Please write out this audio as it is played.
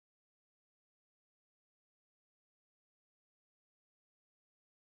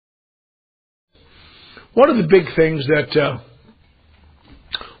One of the big things that,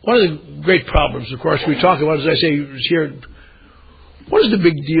 one of the great problems, of course, we talk about, as I say here, what is the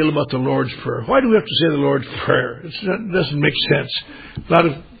big deal about the Lord's Prayer? Why do we have to say the Lord's Prayer? It doesn't make sense. A lot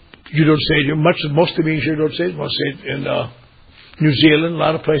of you don't say it. Most of the meetings here don't say it. Most say it in New Zealand, a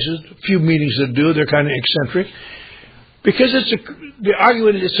lot of places. A few meetings that do. They're kind of eccentric. Because the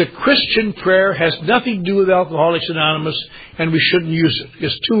argument is it's a Christian prayer, has nothing to do with Alcoholics Anonymous, and we shouldn't use it.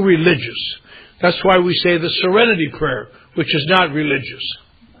 It's too religious. That's why we say the Serenity Prayer, which is not religious.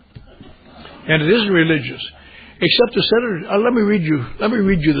 And it isn't religious. Except the Senator, let me read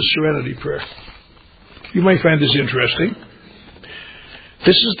you the Serenity Prayer. You might find this interesting.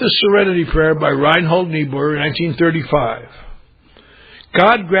 This is the Serenity Prayer by Reinhold Niebuhr, 1935.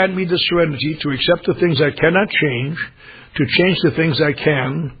 God grant me the serenity to accept the things I cannot change, to change the things I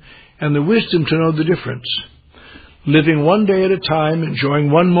can, and the wisdom to know the difference. Living one day at a time, enjoying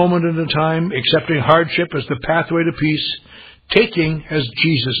one moment at a time, accepting hardship as the pathway to peace, taking, as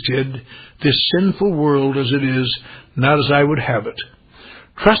Jesus did, this sinful world as it is, not as I would have it.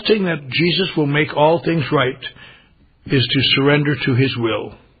 Trusting that Jesus will make all things right is to surrender to His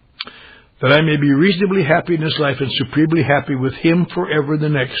will. That I may be reasonably happy in this life and supremely happy with Him forever the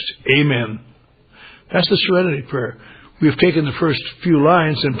next. Amen. That's the Serenity Prayer. We have taken the first few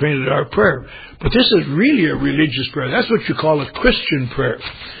lines and painted our prayer. But this is really a religious prayer. That's what you call a Christian prayer.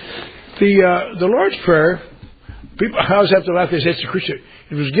 The Lord's Prayer, people always have to laugh. They say it's a Christian.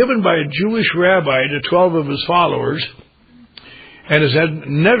 It was given by a Jewish rabbi to 12 of his followers, and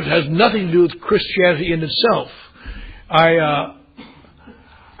has nothing to do with Christianity in itself.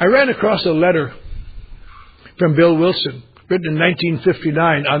 I ran across a letter from Bill Wilson, written in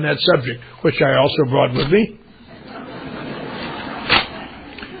 1959 on that subject, which I also brought with me.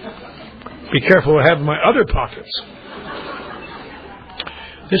 Be careful what I have in my other pockets.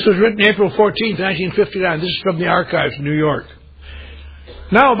 This was written April 14th, 1959. This is from the archives in New York.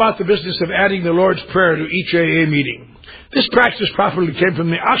 Now about the business of adding the Lord's Prayer to each AA meeting. This practice probably came from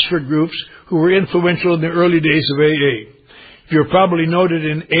the Oxford groups who were influential in the early days of AA. You've probably noted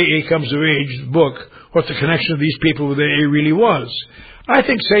in AA Comes of Age, the book, what the connection of these people with AA really was. I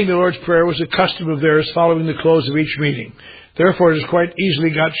think saying the Lord's Prayer was a custom of theirs following the close of each meeting. Therefore, it has quite easily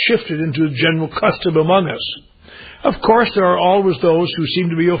got shifted into a general custom among us. Of course, there are always those who seem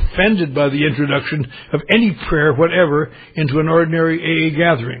to be offended by the introduction of any prayer whatever into an ordinary AA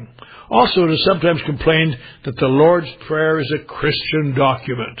gathering. Also, it is sometimes complained that the Lord's Prayer is a Christian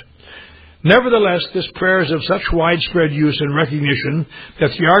document. Nevertheless, this prayer is of such widespread use and recognition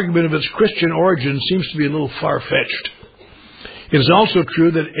that the argument of its Christian origin seems to be a little far-fetched. It is also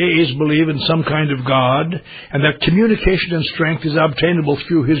true that AAs believe in some kind of God, and that communication and strength is obtainable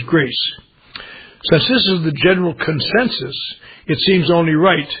through His grace. Since this is the general consensus, it seems only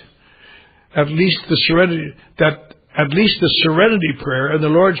right, at least the Serenity Prayer and the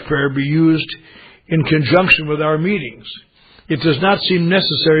Lord's Prayer be used in conjunction with our meetings. It does not seem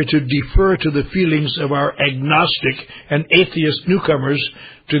necessary to defer to the feelings of our agnostic and atheist newcomers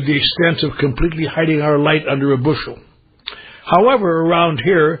to the extent of completely hiding our light under a bushel. However, around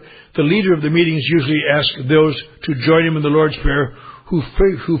here, the leader of the meetings usually asks those to join him in the Lord's Prayer who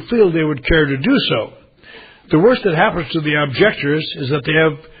feel they would care to do so. The worst that happens to the objectors is that they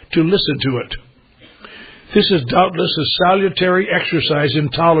have to listen to it. This is doubtless a salutary exercise in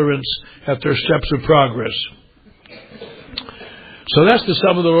tolerance at their steps of progress. So that's the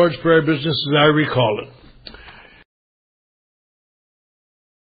sum of the Lord's Prayer business as I recall it.